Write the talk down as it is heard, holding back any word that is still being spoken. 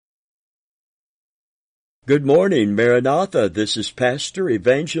Good morning, Maranatha. This is Pastor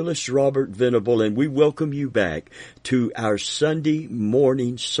Evangelist Robert Venable, and we welcome you back to our Sunday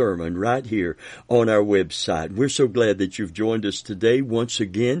morning sermon right here on our website. We're so glad that you've joined us today once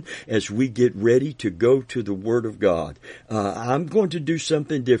again as we get ready to go to the Word of God. I'm going to do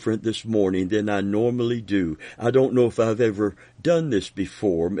something different this morning than I normally do. I don't know if I've ever done this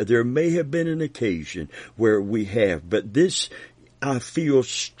before. There may have been an occasion where we have, but this I feel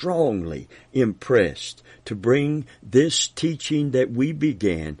strongly impressed to bring this teaching that we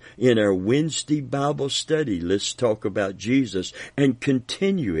began in our Wednesday Bible study, Let's Talk About Jesus, and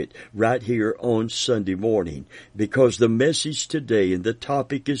continue it right here on Sunday morning, because the message today and the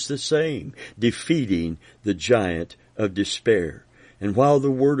topic is the same: defeating the giant of despair. And while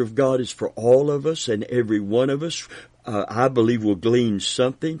the Word of God is for all of us, and every one of us, I believe, will glean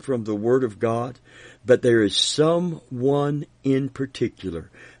something from the Word of God, but there is someone in particular.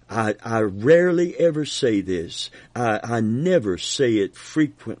 I rarely ever say this. I never say it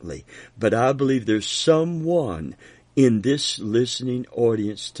frequently, but I believe there's someone in this listening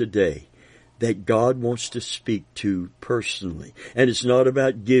audience today that God wants to speak to personally. And it's not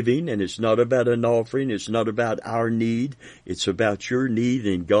about giving, and it's not about an offering, it's not about our need. It's about your need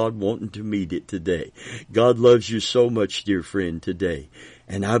and God wanting to meet it today. God loves you so much, dear friend, today.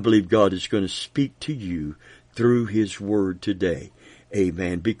 And I believe God is going to speak to you through His Word today.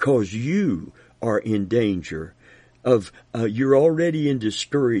 Amen. Because you are in danger of, you're already in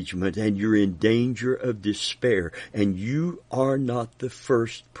discouragement and you're in danger of despair. And you are not the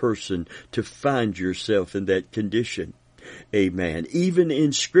first person to find yourself in that condition. Amen. Even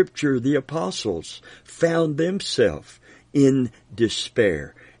in Scripture, the apostles found themselves in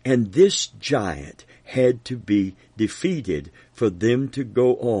despair. And this giant had to be defeated for them to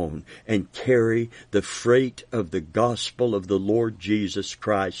go on and carry the freight of the gospel of the Lord Jesus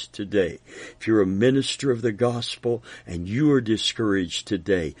Christ today. If you're a minister of the gospel and you are discouraged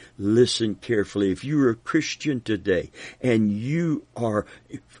today, listen carefully. If you're a Christian today and you are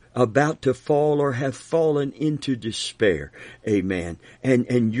about to fall or have fallen into despair, amen,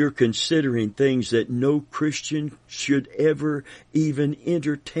 and you're considering things that no Christian should ever even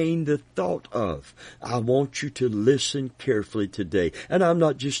entertain the thought of, I want you to listen carefully today. And I'm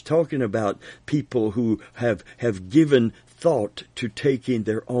not just talking about people who have given thought to taking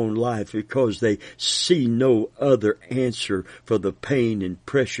their own life because they see no other answer for the pain and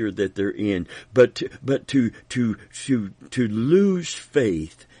pressure that they're in, but to lose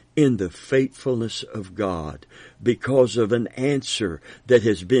faith in the faithfulness of God because of an answer that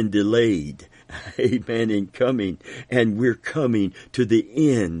has been delayed, amen, in coming. And we're coming to the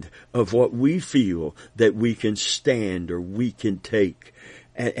end of what we feel that we can stand or we can take.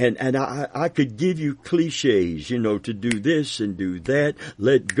 And I could give you cliches, to do this and do that,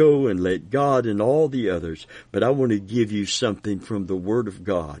 let go and let God and all the others. But I want to give you something from the Word of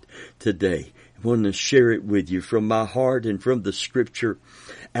God today. I want to share it with you from my heart and from the Scripture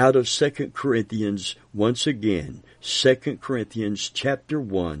out of 2 Corinthians, once again, 2 Corinthians chapter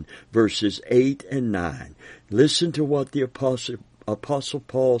 1, verses 8 and 9. Listen to what the Apostle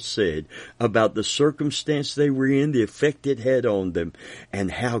Paul said about the circumstance they were in, the effect it had on them,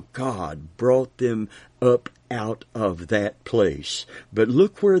 and how God brought them up out of that place. But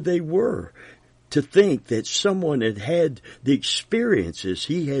look where they were. To think that someone had had the experiences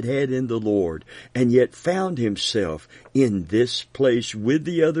he had had in the Lord and yet found himself in this place with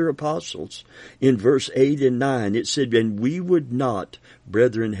the other apostles. In verse 8 and 9 it said, "And we would not,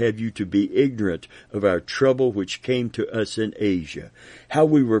 brethren, have you to be ignorant of our trouble which came to us in Asia, how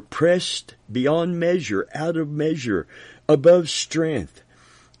we were pressed beyond measure, out of measure, above strength,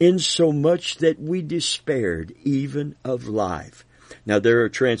 insomuch that we despaired even of life." Now, there are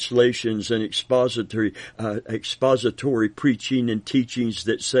translations and expository preaching and teachings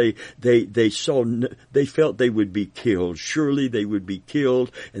that say they felt they would be killed. Surely they would be killed,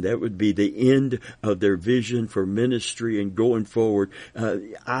 and that would be the end of their vision for ministry and going forward.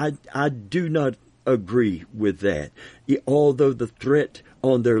 I do not agree with that. Although the threat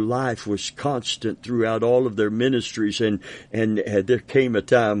on their life was constant throughout all of their ministries, and there came a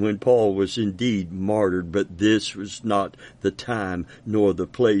time when Paul was indeed martyred, but this was not the time nor the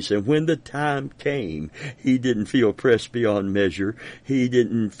place. And when the time came, he didn't feel pressed beyond measure. He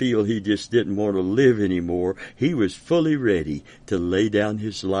didn't feel he just didn't want to live anymore. He was fully ready to lay down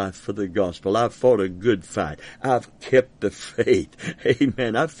his life for the gospel. I've fought a good fight. I've kept the faith.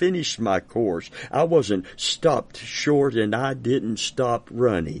 Amen. I finished my course. I wasn't stopped short, and I didn't stop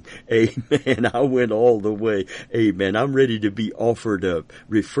running. Amen. I went all the way. Amen. I'm ready to be offered up,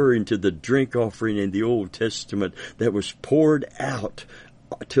 referring to the drink offering in the Old Testament that was poured out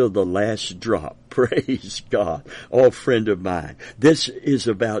till the last drop. Praise God. Oh, friend of mine, this is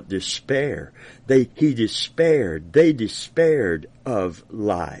about despair. They despaired of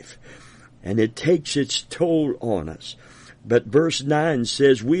life. And it takes its toll on us. But verse 9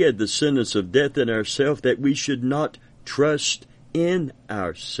 says, we had the sentence of death in ourselves, that we should not trust in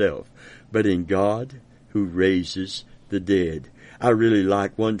ourselves, but in God who raises the dead. I really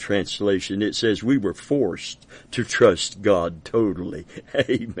like one translation. It says we were forced to trust God totally.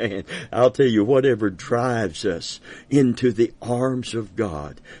 Amen. I'll tell you, whatever drives us into the arms of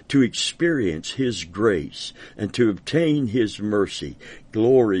God to experience His grace and to obtain His mercy,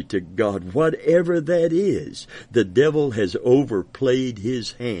 glory to God. Whatever that is, the devil has overplayed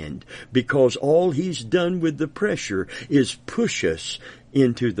his hand, because all he's done with the pressure is push us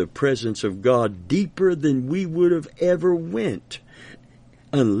into the presence of God deeper than we would have ever went,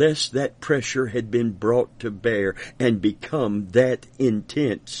 unless that pressure had been brought to bear and become that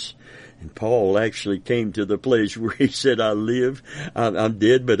intense. And Paul actually came to the place where he said, I'm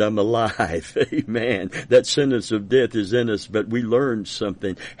dead, but I'm alive. Amen. That sentence of death is in us, but we learned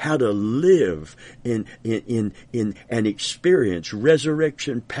something, how to live in and experience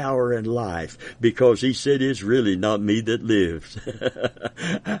resurrection power and life, because he said, it's really not me that lives.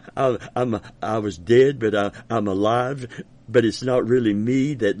 I was dead, but I'm alive. But it's not really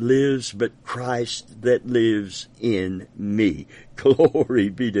me that lives, but Christ that lives in me. Glory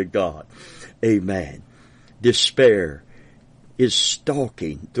be to God. Amen. Despair is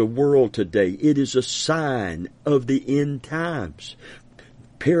stalking the world today. It is a sign of the end times.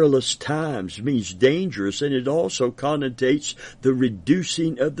 Perilous times means dangerous, and it also connotates the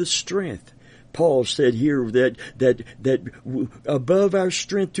reducing of the strength. Paul said here that above our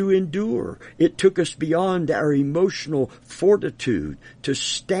strength to endure, it took us beyond our emotional fortitude to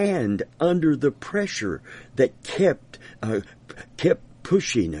stand under the pressure that kept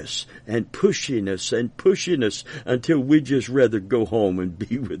pushing us and pushing us and pushing us until we'd just rather go home and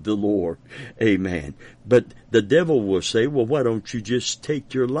be with the Lord. Amen. But the devil will say, well, why don't you just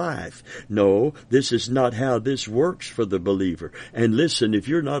take your life? No, this is not how this works for the believer. And listen, if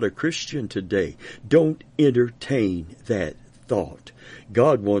you're not a Christian today, don't entertain that thought.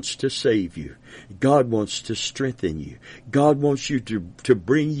 God wants to save you. God wants to strengthen you. God wants you to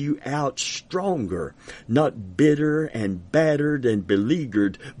bring you out stronger, not bitter and battered and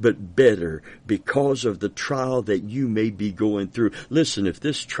beleaguered, but better because of the trial that you may be going through. Listen, if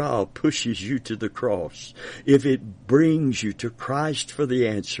this trial pushes you to the cross, if it brings you to Christ for the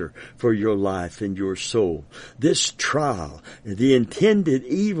answer for your life and your soul, this trial, the intended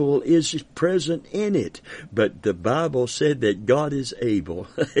evil is present in it, but the Bible said that God is able,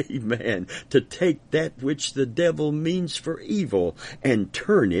 amen, to take that which the devil means for evil and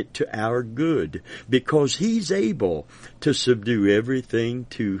turn it to our good, because He's able to subdue everything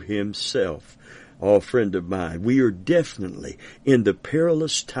to Himself. Oh, friend of mine, we are definitely in the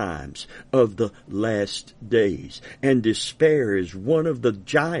perilous times of the last days, and despair is one of the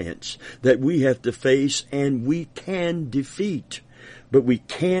giants that we have to face and we can defeat. But we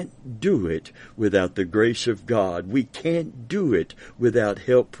can't do it without the grace of God. We can't do it without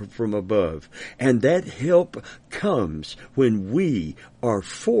help from above. And that help comes when we are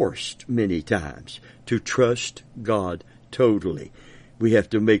forced many times to trust God totally. We have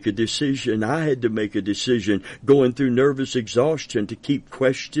to make a decision. I had to make a decision going through nervous exhaustion to keep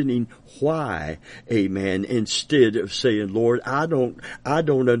questioning why, amen, instead of saying, Lord, I don't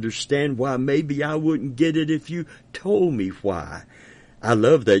understand why. Maybe I wouldn't get it if you told me why. I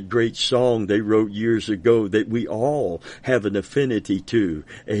love that great song they wrote years ago that we all have an affinity to.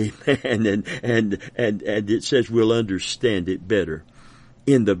 Amen. And it says we'll understand it better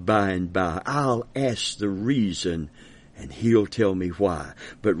in the by and by. I'll ask the reason and He'll tell me why.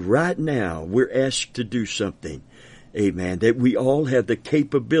 But right now we're asked to do something. Amen. That we all have the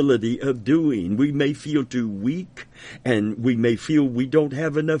capability of doing. We may feel too weak and we may feel we don't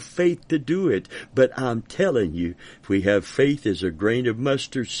have enough faith to do it. But I'm telling you, if we have faith as a grain of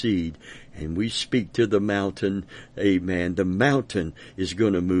mustard seed and we speak to the mountain, amen, the mountain is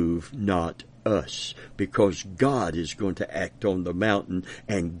going to move, not us, because God is going to act on the mountain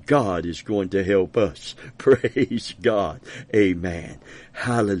and God is going to help us. Praise God. Amen.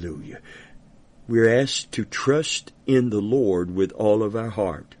 Hallelujah. We're asked to trust in the Lord with all of our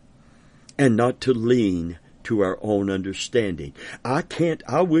heart and not to lean to our own understanding. I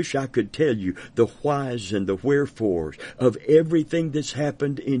wish I could tell you the whys and the wherefores of everything that's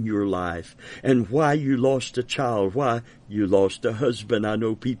happened in your life and why you lost a child, why you lost a husband. I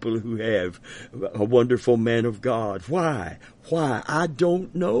know people who have a wonderful man of God. Why? I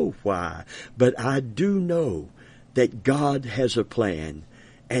don't know why, but I do know that God has a plan.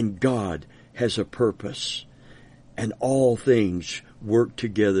 and God has a purpose. And all things work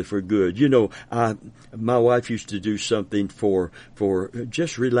together for good. You know, my wife used to do something for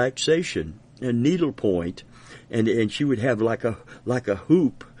just relaxation, a needlepoint, and she would have like a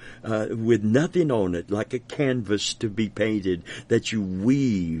hoop with nothing on it, like a canvas to be painted that you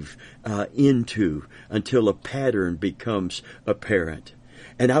weave into until a pattern becomes apparent.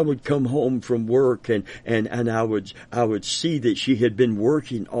 And I would come home from work and I would see that she had been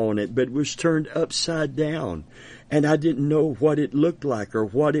working on it, but it was turned upside down. And I didn't know what it looked like or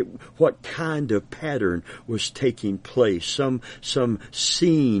what kind of pattern was taking place. Some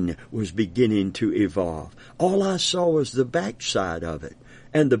scene was beginning to evolve. All I saw was the backside of it.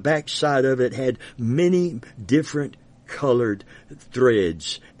 And the backside of it had many different colored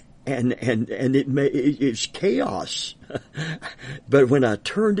threads. And it's chaos. But when I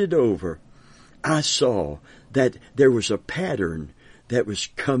turned it over, I saw that there was a pattern that was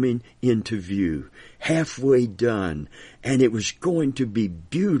coming into view, halfway done, and it was going to be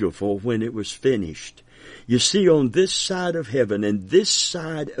beautiful when it was finished. You see, on this side of heaven and this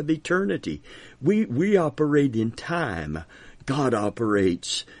side of eternity, we operate in time. God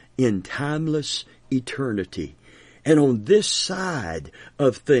operates in timeless eternity. And on this side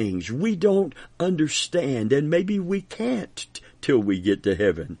of things, we don't understand, and maybe we can't till we get to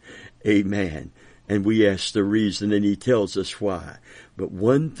heaven. Amen. And we ask the reason, and He tells us why. But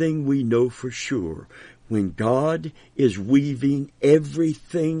one thing we know for sure, when God is weaving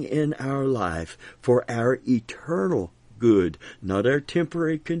everything in our life for our eternal good, not our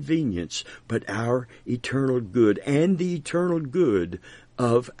temporary convenience, but our eternal good and the eternal good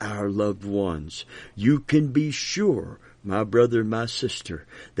of our loved ones, you can be sure, my brother, my sister,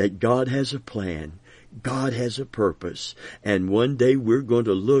 that God has a plan. God has a purpose, and one day we're going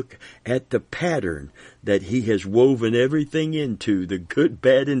to look at the pattern that He has woven everything into, the good,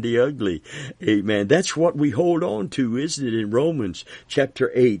 bad, and the ugly. Amen. That's what we hold on to, isn't it, in Romans chapter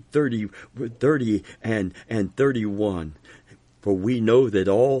 8, 30 and 31. For we know that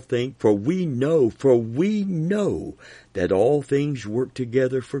all things work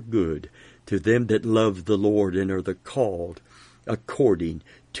together for good to them that love the Lord and are the called according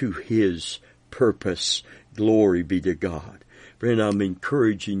to His purpose. Glory be to God. Friend, I'm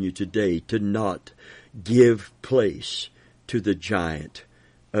encouraging you today to not give place to the giant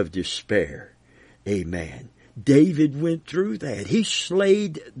of despair. Amen. David went through that. He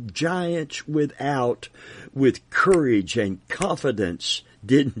slayed giants with courage and confidence,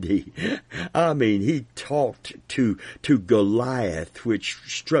 didn't he? I mean, he talked to Goliath, which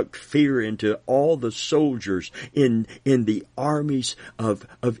struck fear into all the soldiers in the armies of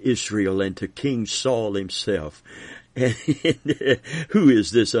Israel, and to King Saul himself. And who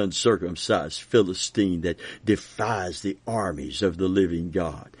is this uncircumcised Philistine that defies the armies of the living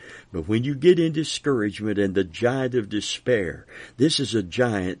God? But when you get in discouragement and the giant of despair, this is a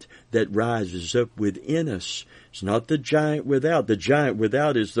giant that rises up within us. It's not the giant without. The giant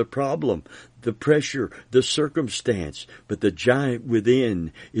without is the problem, the pressure, the circumstance. But the giant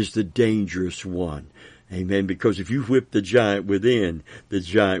within is the dangerous one. Amen. Because if you whip the giant within, the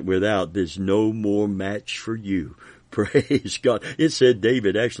giant without, there's no more match for you. Praise God. It said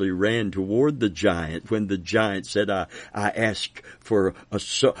David actually ran toward the giant when the giant said, I asked for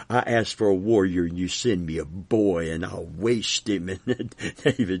a warrior and you send me a boy and I'll waste him. And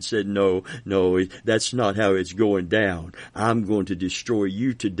David said, no, that's not how it's going down. I'm going to destroy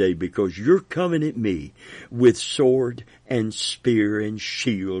you today because you're coming at me with sword and spear and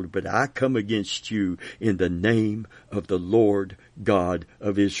shield, but I come against you in the name of the Lord God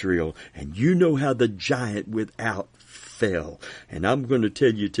of Israel. And you know how the giant without fell. And I'm going to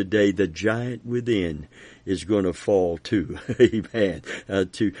tell you today, the giant within is going to fall too. Amen.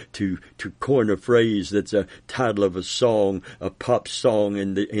 To coin a phrase that's a title of a song, a pop song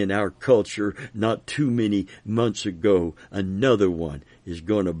in our culture not too many months ago, another one is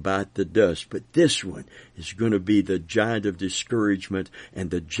going to bite the dust. But this one is going to be the giant of discouragement and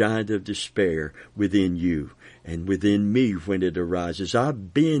the giant of despair within you and within me when it arises.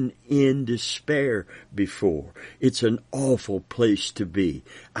 I've been in despair before. It's an awful place to be.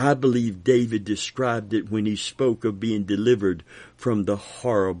 I believe David described it when he spoke of being delivered from the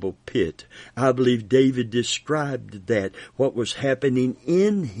horrible pit. I believe David described that, what was happening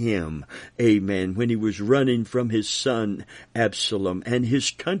in him, amen, when he was running from his son Absalom and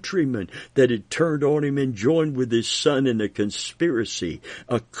his countrymen that had turned on him and joined with his son in a conspiracy,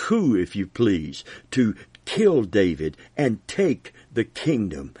 a coup, if you please, to kill David and take the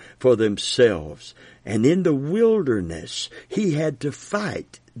kingdom for themselves. And in the wilderness, he had to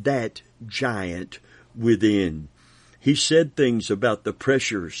fight that giant within. He said things about the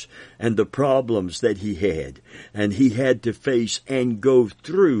pressures and the problems that he had, and he had to face and go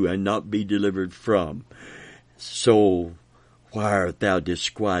through and not be delivered from. Soul, why art thou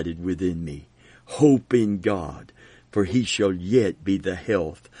disquieted within me? Hope in God, for he shall yet be the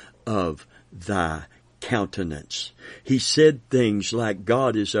health of thy countenance. He said things like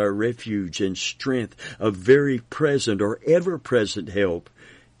God is our refuge and strength, a very present or ever-present help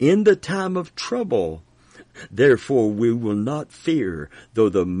in the time of trouble. Therefore we will not fear, though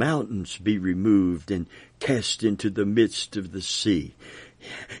the mountains be removed and cast into the midst of the sea.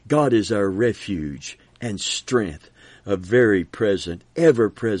 God is our refuge and strength, a very present,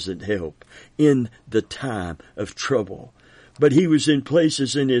 ever-present help in the time of trouble. But he was in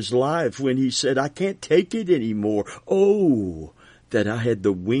places in his life when he said, I can't take it anymore. Oh, that I had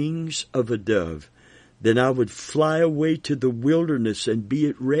the wings of a dove. Then I would fly away to the wilderness and be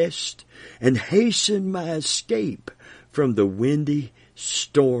at rest and hasten my escape from the windy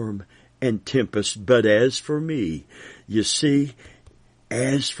storm and tempest. But as for me, you see,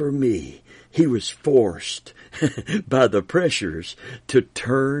 as for me, he was forced by the pressures to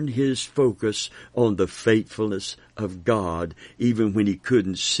turn his focus on the faithfulness of God, even when he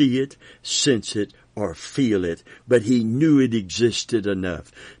couldn't see it, sense it, or feel it, but he knew it existed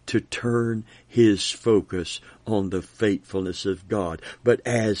enough to turn his focus on the faithfulness of God. But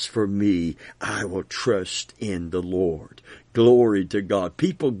as for me, I will trust in the Lord. Glory to God.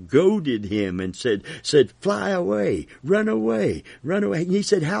 People goaded him and said, fly away, run away, run away. And he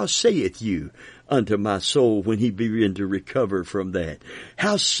said, how saith you unto my soul when he began to recover from that?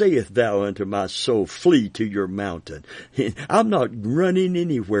 How saith thou unto my soul, flee to your mountain? I'm not running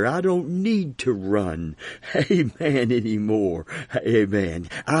anywhere. I don't need to run. Amen anymore. Amen.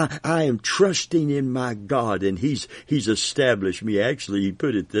 I am trusting in my God, and He's established me. Actually, he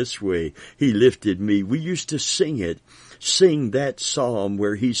put it this way. He lifted me. We used to sing that psalm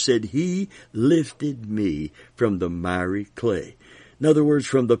where he said, He lifted me from the miry clay. In other words,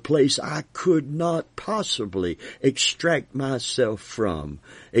 from the place I could not possibly extract myself from,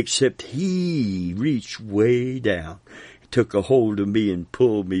 except He reached way down, took a hold of me and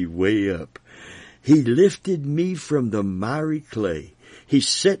pulled me way up. He lifted me from the miry clay. He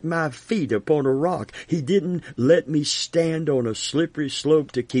set my feet upon a rock. He didn't let me stand on a slippery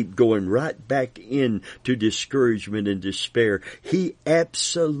slope to keep going right back into discouragement and despair. He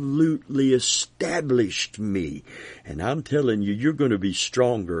absolutely established me. And I'm telling you, you're going to be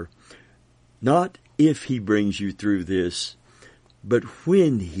stronger, not if He brings you through this, but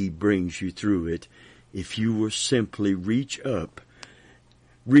when He brings you through it, if you will simply reach up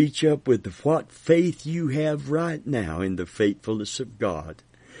with what faith you have right now in the faithfulness of God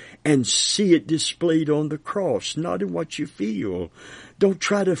and see it displayed on the cross, not in what you feel. Don't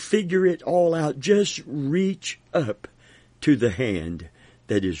try to figure it all out. Just reach up to the hand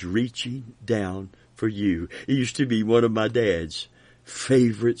that is reaching down for you. It used to be one of my dad's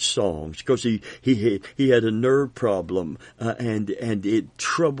favorite songs because he had a nerve problem and it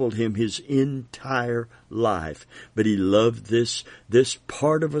troubled him his entire life, but he loved this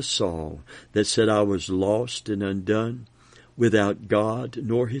part of a song that said, I was lost and undone without God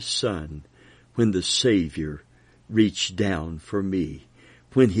nor His Son when the Savior reached down for me,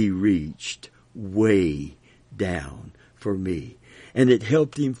 when He reached way down for me. And it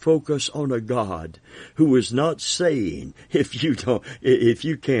helped him focus on a God who was not saying, if you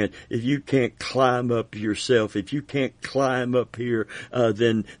can't climb up yourself, if you can't climb up here,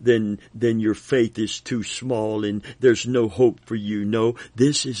 then your faith is too small and there's no hope for you. No,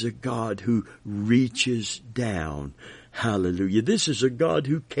 this is a God who reaches down. Hallelujah. This is a God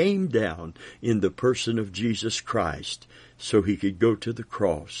who came down in the person of Jesus Christ so He could go to the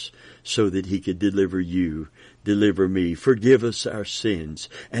cross, so that He could deliver you, deliver me, forgive us our sins,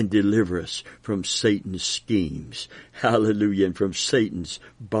 and deliver us from Satan's schemes. Hallelujah. And from Satan's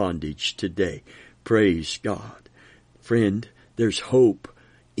bondage today. Praise God. Friend, there's hope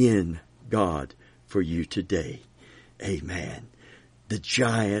in God for you today. Amen. The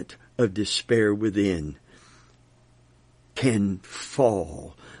giant of despair within can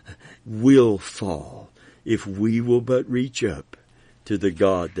fall, will fall, if we will but reach up to the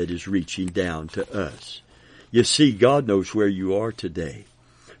God that is reaching down to us. You see, God knows where you are today.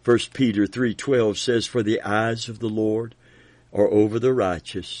 1 Peter 3:12 says, For the eyes of the Lord are over the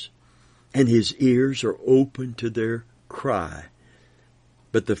righteous, and His ears are open to their cry.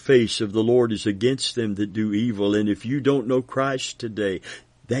 But the face of the Lord is against them that do evil. And if you don't know Christ today,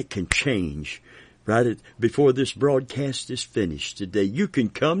 that can change. Right before this broadcast is finished today, you can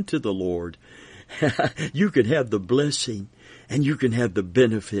come to the Lord. You can have the blessing and you can have the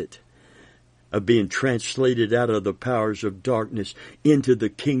benefit of being translated out of the powers of darkness into the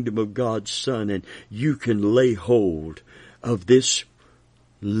kingdom of God's Son, and you can lay hold of this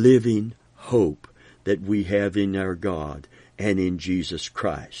living hope that we have in our God and in Jesus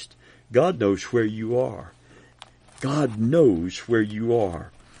Christ. God knows where you are. God knows where you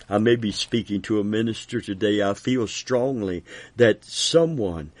are. I may be speaking to a minister today. I feel strongly that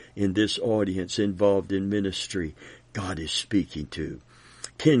someone in this audience involved in ministry, God is speaking to.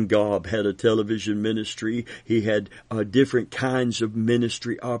 Ken Gobb had a television ministry. He had different kinds of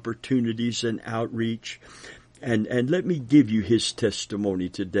ministry opportunities and outreach. And let me give you his testimony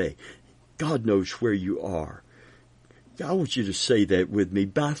today. God knows where you are. I want you to say that with me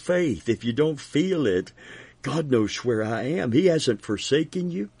by faith. If you don't feel it, God knows where I am. He hasn't forsaken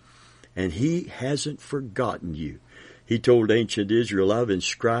you, and He hasn't forgotten you. He told ancient Israel, I've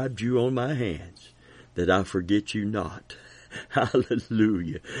inscribed you on my hands, that I forget you not.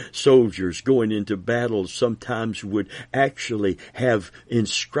 Hallelujah. Soldiers going into battle sometimes would actually have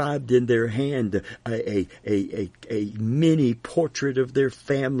inscribed in their hand a mini portrait of their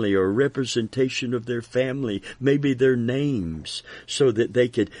family or representation of their family, maybe their names, so that they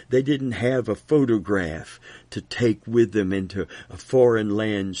didn't have a photograph to take with them into a foreign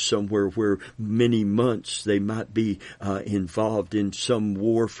land somewhere where many months they might be involved in some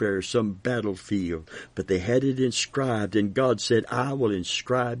warfare, some battlefield. But they had it inscribed, and God said, I will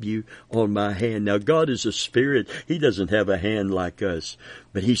inscribe you on my hand. Now, God is a spirit. He doesn't have a hand like us,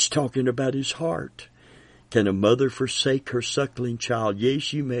 but He's talking about His heart. Can a mother forsake her suckling child? Yes,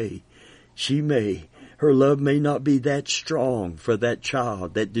 she may. She may. Her love may not be that strong for that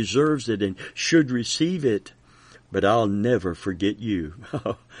child that deserves it and should receive it. But I'll never forget you,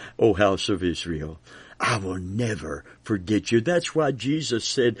 O house of Israel. I will never forget you. That's why Jesus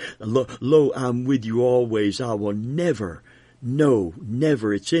said, Lo, I'm with you always. I will never, no,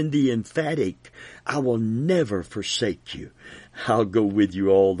 never. It's in the emphatic. I will never forsake you. I'll go with you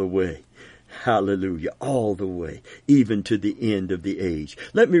all the way. Hallelujah. All the way, even to the end of the age.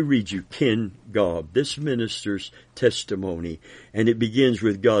 Let me read you Ken Gobb, this minister's testimony, and it begins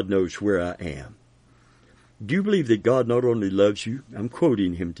with God knows where I am. Do you believe that God not only loves you, I'm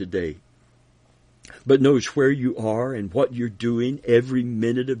quoting him today, but knows where you are and what you're doing every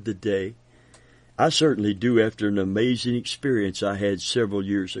minute of the day? I certainly do, after an amazing experience I had several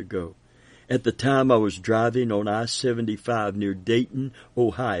years ago. At the time I was driving on I-75 near Dayton,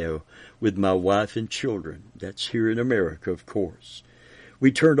 Ohio, with my wife and children. That's here in America, of course.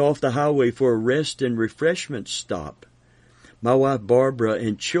 We turned off the highway for a rest and refreshment stop. My wife Barbara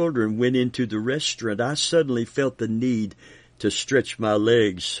and children went into the restaurant. I suddenly felt the need to stretch my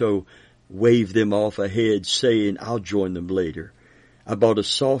legs, so waved them off ahead, saying, I'll join them later. I bought a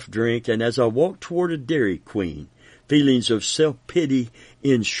soft drink, and as I walked toward a Dairy Queen, feelings of self-pity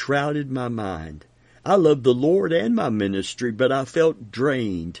enshrouded my mind. I loved the Lord and my ministry, but I felt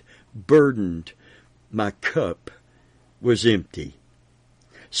drained, burdened. My cup was empty.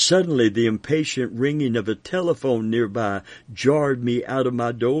 Suddenly, the impatient ringing of a telephone nearby jarred me out of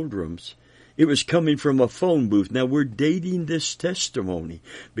my doldrums. It was coming from a phone booth. Now, we're dating this testimony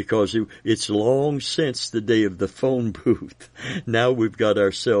because it's long since the day of the phone booth. Now we've got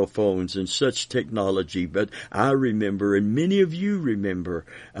our cell phones and such technology, but I remember, and many of you remember,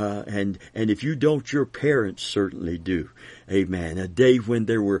 and if you don't, your parents certainly do. Amen. A day when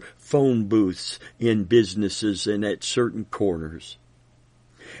there were phone booths in businesses and at certain corners.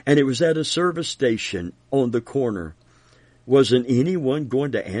 And it was at a service station on the corner. Wasn't anyone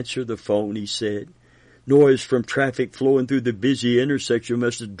going to answer the phone, he said. Noise from traffic flowing through the busy intersection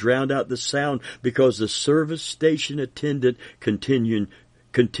must have drowned out the sound because the service station attendant continued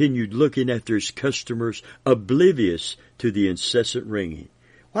looking after his customers, oblivious to the incessant ringing.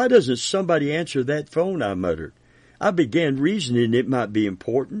 Why doesn't somebody answer that phone, I muttered. I began reasoning it might be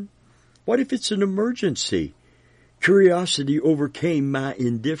important. What if it's an emergency? Curiosity overcame my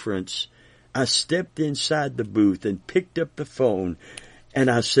indifference. I stepped inside the booth and picked up the phone, and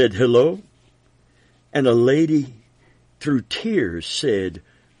I said, hello? And a lady, through tears, said,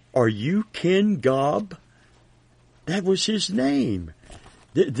 are you Ken Gobb? That was his name.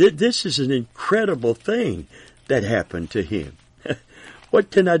 This is an incredible thing that happened to him.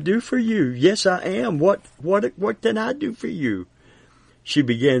 What can I do for you? Yes, I am. What can I do for you? She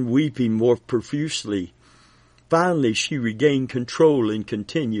began weeping more profusely. Finally, she regained control and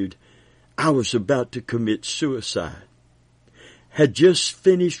continued, I was about to commit suicide. Had just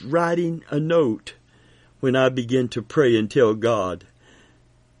finished writing a note when I began to pray and tell God,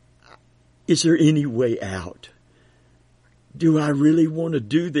 is there any way out? Do I really want to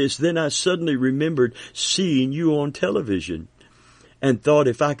do this? Then I suddenly remembered seeing you on television. and thought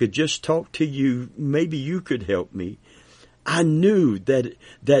if I could just talk to you, maybe you could help me. I knew that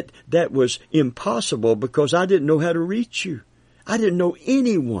was impossible because I didn't know how to reach you. I didn't know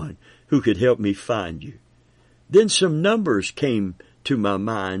anyone who could help me find you. Then some numbers came to my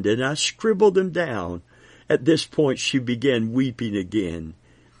mind, and I scribbled them down. At this point, she began weeping again,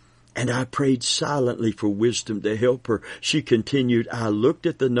 and I prayed silently for wisdom to help her. She continued, I looked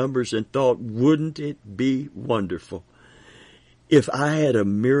at the numbers and thought, wouldn't it be wonderful if I had a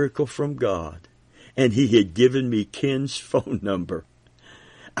miracle from God and He had given me Ken's phone number?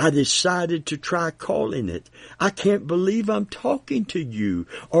 I decided to try calling it. I can't believe I'm talking to you.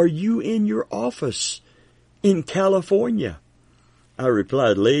 Are you in your office in California? I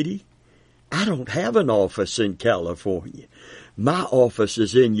replied, lady, I don't have an office in California. My office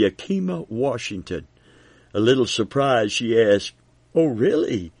is in Yakima, Washington. A little surprised, she asked, oh,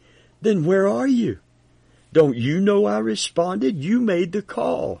 really? Then where are you? Don't you know? I responded. You made the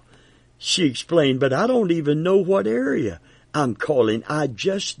call. She explained, but I don't even know what area I'm calling. I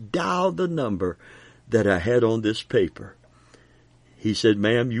just dialed the number that I had on this paper. He said,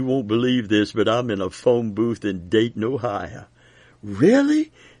 ma'am, you won't believe this, but I'm in a phone booth in Dayton, Ohio.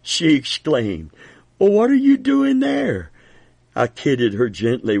 Really? She exclaimed. Well, what are you doing there? I kidded her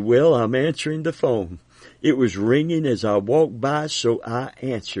gently. Well, I'm answering the phone. It was ringing as I walked by, so I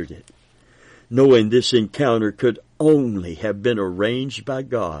answered it. Knowing this encounter could only have been arranged by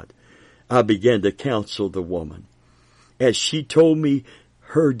God, I began to counsel the woman. As she told me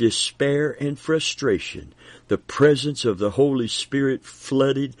her despair and frustration, the presence of the Holy Spirit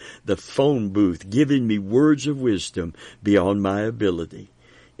flooded the phone booth, giving me words of wisdom beyond my ability.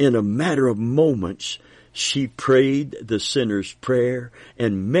 In a matter of moments, she prayed the sinner's prayer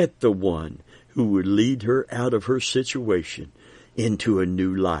and met the one who would lead her out of her situation into a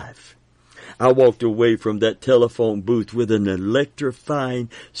new life. I walked away from that telephone booth with an electrifying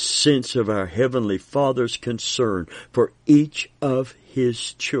sense of our Heavenly Father's concern for each of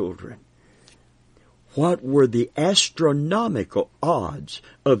His children. What were the astronomical odds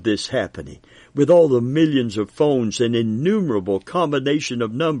of this happening? With all the millions of phones and innumerable combination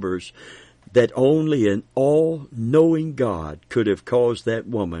of numbers, that only an all-knowing God could have caused that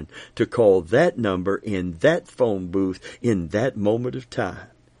woman to call that number in that phone booth in that moment of time.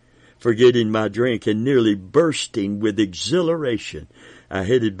 Forgetting my drink and nearly bursting with exhilaration, I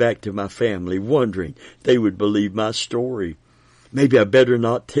headed back to my family, wondering if they would believe my story. Maybe I better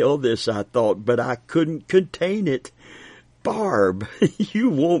not tell this, I thought, but I couldn't contain it. Barb, you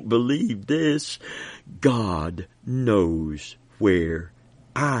won't believe this. God knows where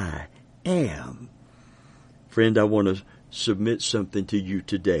I am. Friend, I want to submit something to you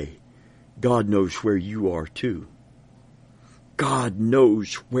today. God knows where you are too. God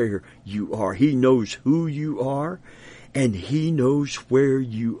knows where you are. He knows who you are, and He knows where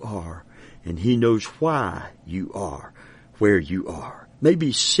you are, and He knows why you are where you are.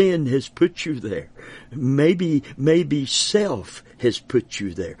 Maybe sin has put you there. Maybe self has put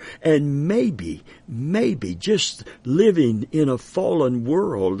you there. And maybe just living in a fallen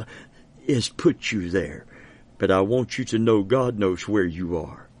world has put you there. But I want you to know God knows where you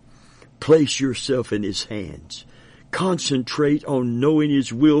are. Place yourself in His hands. Concentrate on knowing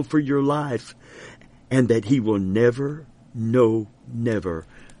His will for your life, and that He will never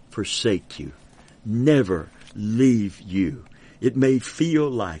forsake you. Never leave you. It may feel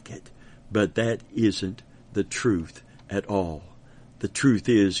like it, but that isn't the truth at all. The truth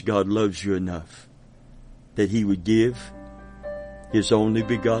is God loves you enough that He would give His only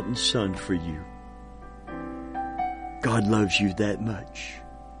begotten Son for you. God loves you that much.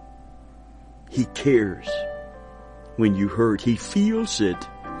 He cares when you hurt. He feels it.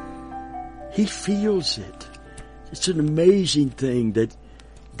 He feels it. It's an amazing thing that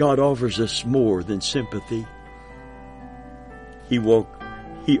God offers us more than sympathy. He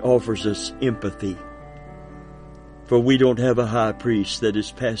offers us empathy. For we don't have a high priest that is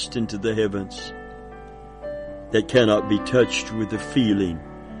passed into the heavens, that cannot be touched with the feeling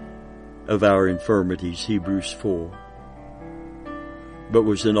of our infirmities, Hebrews 4, but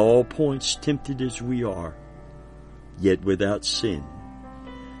was in all points tempted as we are, yet without sin.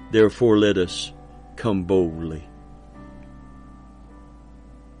 Therefore let us come boldly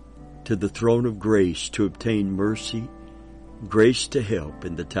to the throne of grace to obtain mercy, grace to help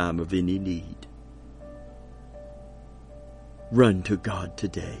in the time of any need. Run to God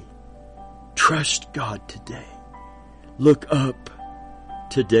today. Trust God today. Look up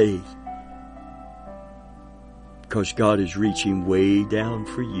today, because God is reaching way down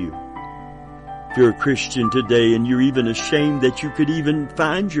for you. If you're a Christian today and you're even ashamed that you could even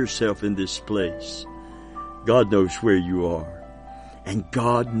find yourself in this place, God knows where you are. And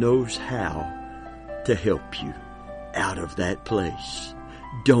God knows how to help you out of that place.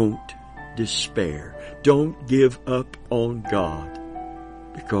 Don't despair. Don't give up on God,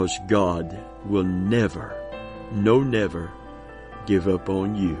 because God will never, never give up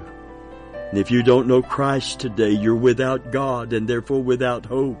on you. And if you don't know Christ today, you're without God and therefore without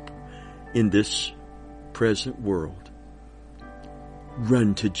hope in this present world.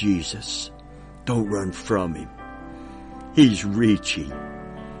 Run to Jesus. Don't run from Him. He's reaching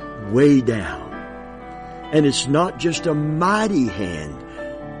way down. And it's not just a mighty hand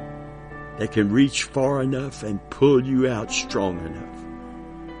that can reach far enough and pull you out strong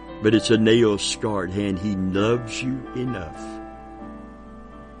enough, but it's a nail-scarred hand. He loves you enough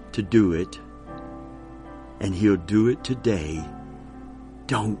to do it, and He'll do it today.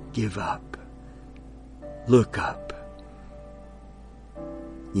 Don't give up. Look up.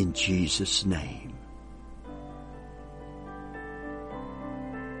 In Jesus' name.